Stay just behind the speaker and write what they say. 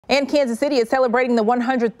And Kansas City is celebrating the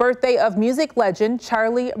 100th birthday of music legend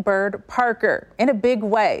Charlie "Bird" Parker in a big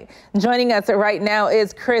way. Joining us right now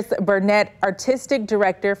is Chris Burnett, Artistic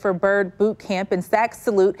Director for Bird Boot Camp and Sax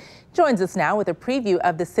Salute. Joins us now with a preview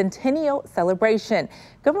of the centennial celebration.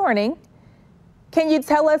 Good morning. Can you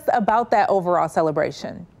tell us about that overall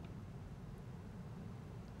celebration?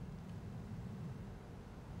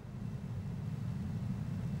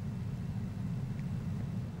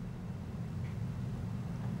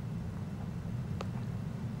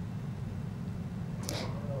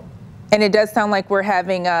 And it does sound like we're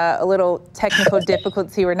having a little technical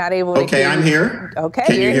difficulty. We're not able to Okay, I'm here. Okay,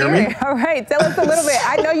 can you hear me? All right, tell us a little bit.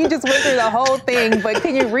 I know you just went through the whole thing, but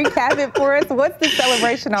can you recap it for us? What's the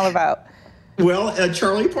celebration all about? Well,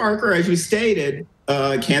 Charlie Parker, as you stated,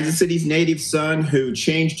 Kansas City's native son who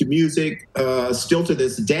changed to music still to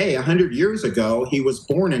this day. 100 years ago, he was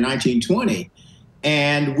born in 1920.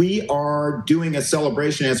 And we are doing a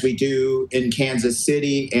celebration as we do in Kansas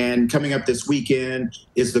City. And coming up this weekend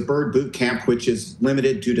is the Bird Boot Camp, which is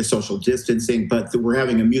limited due to social distancing. But we're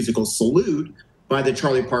having a musical salute by the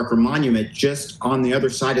Charlie Parker Monument just on the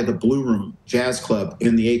other side of the Blue Room Jazz Club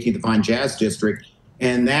in the 18th Fine Jazz District.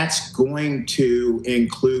 And that's going to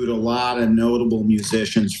include a lot of notable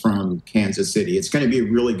musicians from Kansas City. It's going to be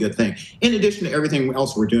a really good thing. In addition to everything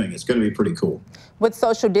else we're doing, it's going to be pretty cool. With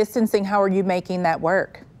social distancing, how are you making that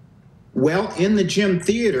work? Well, in the gym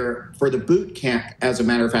theater for the boot camp, as a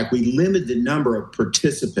matter of fact, we limit the number of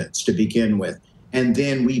participants to begin with. And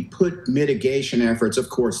then we put mitigation efforts, of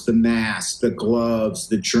course, the masks, the gloves,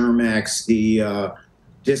 the Germ-X, the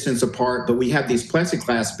distance apart, but we have these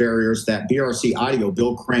plexiglass barriers that BRC Audio,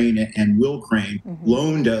 Bill Crane and Will Crane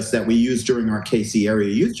loaned us that we used during our KC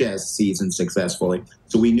area youth jazz season successfully.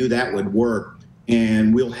 So we knew that would work,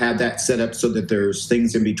 and we'll have that set up so that there's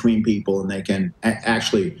things in between people and they can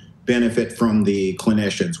actually benefit from the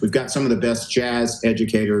clinicians. We've got some of the best jazz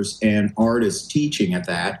educators and artists teaching at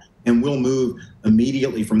that, and we'll move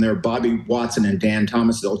immediately from there. Bobby Watson and Dan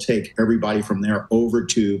Thomas, they'll take everybody from there over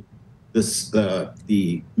to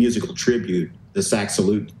the musical tribute, the sax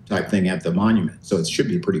salute type thing at the monument. So it should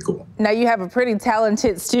be pretty cool. Now you have a pretty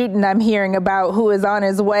talented student I'm hearing about who is on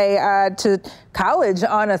his way to college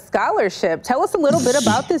on a scholarship. Tell us a little bit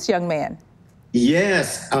about this young man.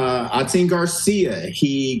 Yes, Atzin Garcia.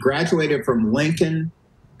 He graduated from Lincoln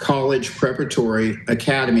College Preparatory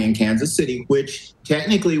Academy in Kansas City, which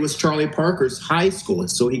technically was Charlie Parker's high school.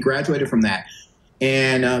 So he graduated from that.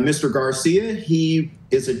 And Mr. Garcia, he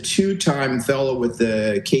is a two-time fellow with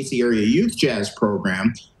the KC Area Youth Jazz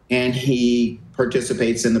Program, and he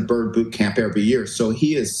participates in the Bird Boot Camp every year. So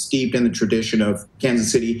he is steeped in the tradition of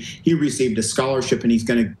Kansas City. He received a scholarship, and he's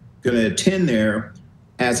going to attend there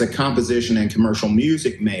as a composition and commercial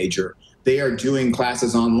music major. They are doing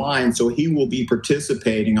classes online, so he will be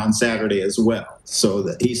participating on Saturday as well. So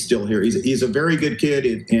that he's still here. He's a very good kid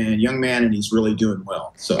and young man, and he's really doing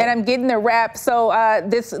well. So. And I'm getting the wrap. So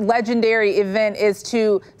this legendary event is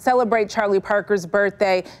to celebrate Charlie Parker's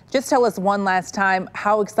birthday. Just tell us one last time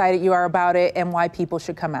how excited you are about it and why people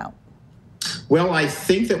should come out. Well, I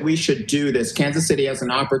think that we should do this. Kansas City has an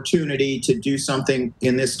opportunity to do something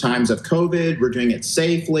in this times of COVID. We're doing it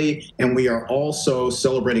safely, and we are also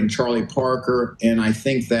celebrating Charlie Parker. And I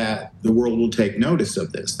think that the world will take notice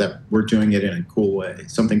of this, that we're doing it in a cool way,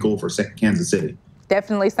 something cool for Kansas City.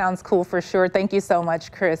 Definitely sounds cool for sure. Thank you so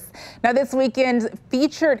much, Chris. Now, this weekend's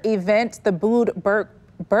featured event, the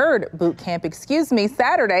Bird Boot Camp,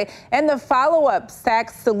 Saturday, and the follow-up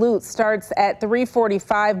sax salute starts at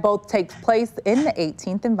 3:45. Both take place in the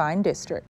 18th and Vine District.